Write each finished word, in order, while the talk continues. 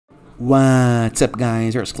What's up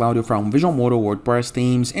guys, here's Claudio from Visualmodo WordPress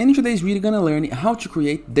themes, and in today's video gonna learn how to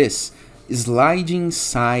create this sliding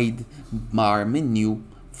sidebar menu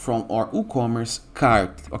from our WooCommerce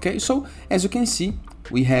cart. Okay, so as you can see,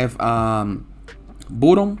 we have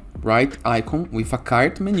bottom right icon with a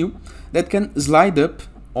cart menu that can slide up,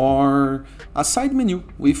 or a side menu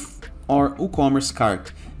with our WooCommerce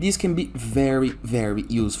cart. This can be very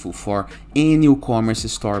useful for any WooCommerce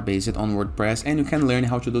store based on WordPress, and you can learn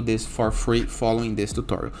how to do this for free following this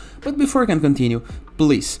tutorial. But before I can continue,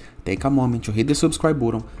 please take a moment to hit the subscribe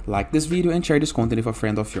button, like this video and share this content with a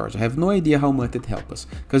friend of yours. I have no idea how much it helps us,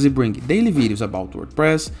 because we bring daily videos about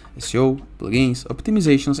WordPress, SEO, plugins,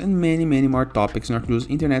 optimizations, and many more topics in order to use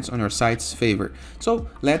internet on your site's favor. So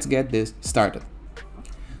let's get this started.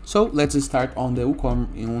 So let's start on the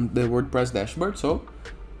WordPress dashboard. So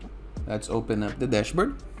let's open up the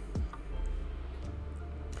dashboard.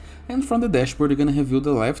 And from the dashboard, you're going to review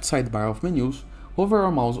the left sidebar of menus, hover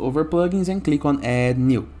our mouse over plugins and click on Add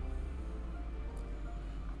New.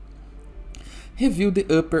 Review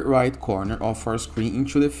the upper right corner of our screen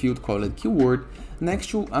into the field called Keyword, next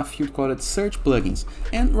to a field called Search Plugins.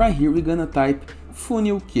 And right here, we're going to type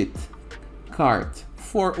Funnel Kit Cart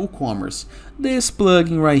for WooCommerce. This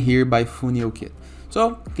plugin right here by Funnel Kit.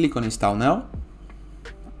 So click on Install Now.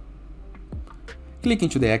 Click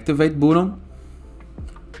into the Activate button.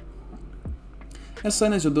 As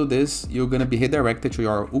soon as you do this, you're gonna be redirected to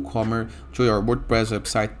your WooCommerce, to your WordPress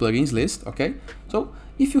website plugins list. Okay. So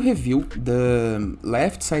if you review the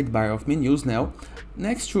left sidebar of menus now,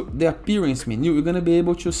 next to the appearance menu, you're gonna be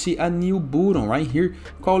able to see a new button right here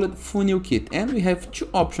called Funnel Kit, and we have two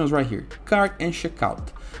options right here, Cart and Checkout.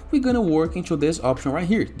 We're gonna work into this option right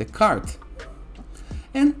here, the Cart,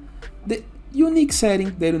 and the unique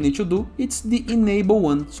setting that you need to do, it's the enable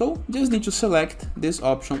one. So just need to select this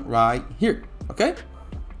option right here. Okay.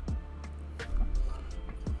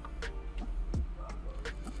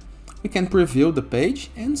 We can preview the page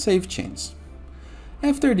and save changes.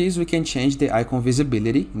 After this, we can change the icon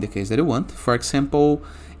visibility in the case that you want. For example,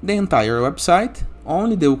 the entire website,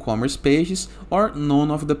 only the WooCommerce pages, or none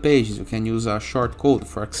of the pages. You can use a short code,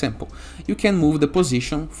 for example. You can move the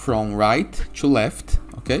position from right to left,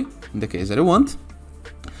 okay, in the case that you want.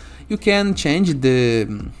 You can change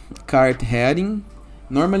the cart heading.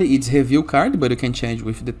 Normally it's review cart, but you can change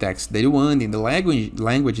with the text that you want, in the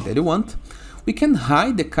language that you want. We can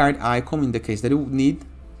hide the cart icon in the case that you need.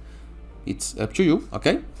 It's up to you,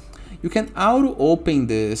 okay? You can auto open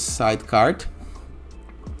the side cart.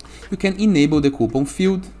 You can enable the coupon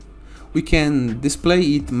field. We can display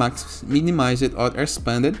it, minimize it, or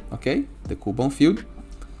expand it, okay? The coupon field.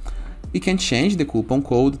 We can change the coupon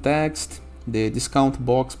code text, the discount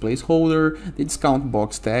box placeholder, the discount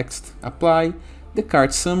box text, apply, the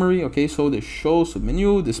cart summary, okay? So the show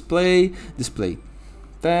submenu, display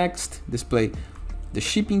text, display the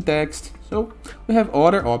shipping text. So we have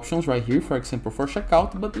other options right here, for example, for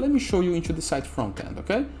checkout, but let me show you into the site front end,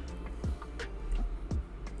 okay?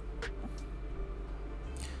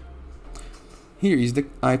 Here is the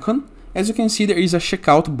icon. As you can see, there is a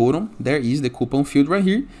checkout button. There is the coupon field right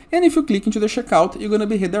here. And if you click into the checkout, you're gonna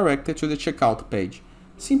be redirected to the checkout page.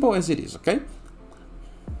 Simple as it is, okay?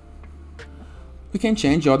 We can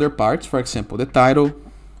change other parts, for example, the title,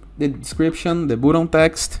 the description, the button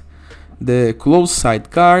text, the close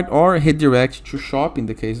side cart, or redirect to shop in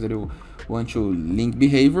the case that you want to link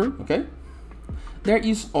behavior, okay? There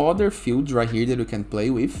is other fields right here that you can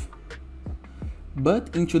play with,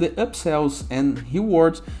 but into the upsells and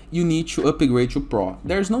rewards, you need to upgrade to Pro.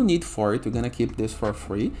 There's no need for it, you're gonna keep this for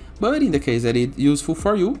free, but in the case that it's useful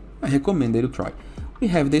for you, I recommend that you try. We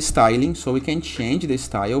have the styling, so we can change the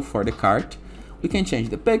style for the cart. We can change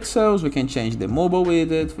the pixels, we can change the mobile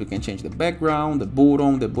widget, we can change the background, the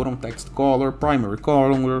button text color, primary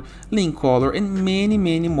color, link color, and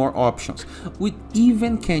many more options. We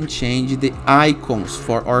even can change the icons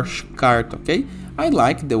for our cart, okay? I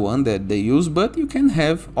like the one that they use, but you can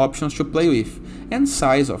have options to play with, and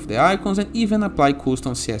size of the icons, and even apply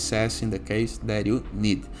custom CSS in the case that you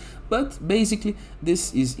need. But basically,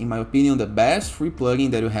 this is, in my opinion, the best free plugin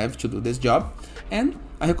that you have to do this job, and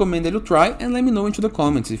I recommend that you try, and let me know into the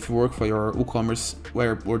comments if you work for your WooCommerce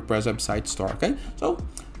WordPress website store, okay? So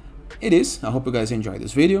it is. I hope you guys enjoyed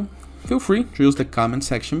this video. Feel free to use the comment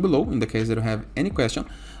section below in the case that you have any question.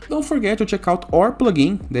 Don't forget to check out our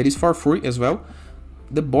plugin that is for free as well,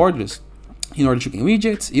 the Borders, in order to gain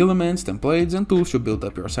widgets, elements, templates, and tools to build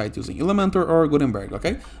up your site using Elementor or Gutenberg,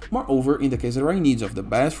 okay? Moreover, in the case there are needs of the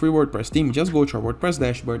best free WordPress theme, just go to our WordPress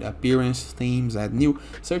dashboard, appearance, themes, add new,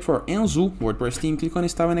 search for Enzo WordPress theme, click on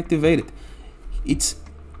install and activate it. It's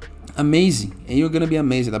amazing, and you're gonna be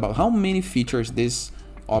amazed about how many features this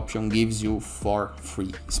option gives you for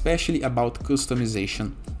free, especially about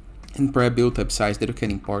customization and pre-built websites that you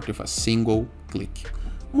can import with a single click.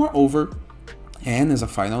 Moreover, and as a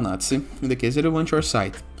final Nazi, in the case that you want your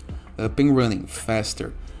site up and running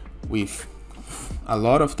faster with a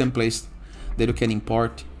lot of templates that you can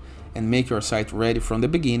import and make your site ready from the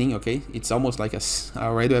beginning, okay? It's almost like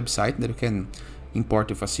a ready website that you can import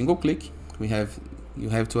with a single click. You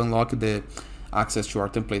have to unlock the access to our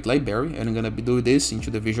template library, and I'm gonna be doing this into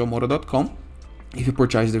the visualmodo.com. If you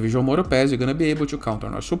purchase the Visual Modo Pass, you're gonna be able to count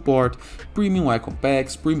on our support, premium icon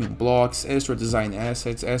packs, premium blocks, extra design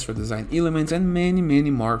assets, extra design elements, and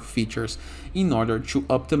many more features in order to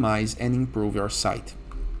optimize and improve your site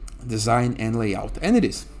design and layout. And it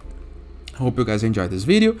is. Hope you guys enjoyed this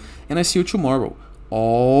video, and I see you tomorrow.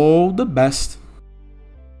 All the best.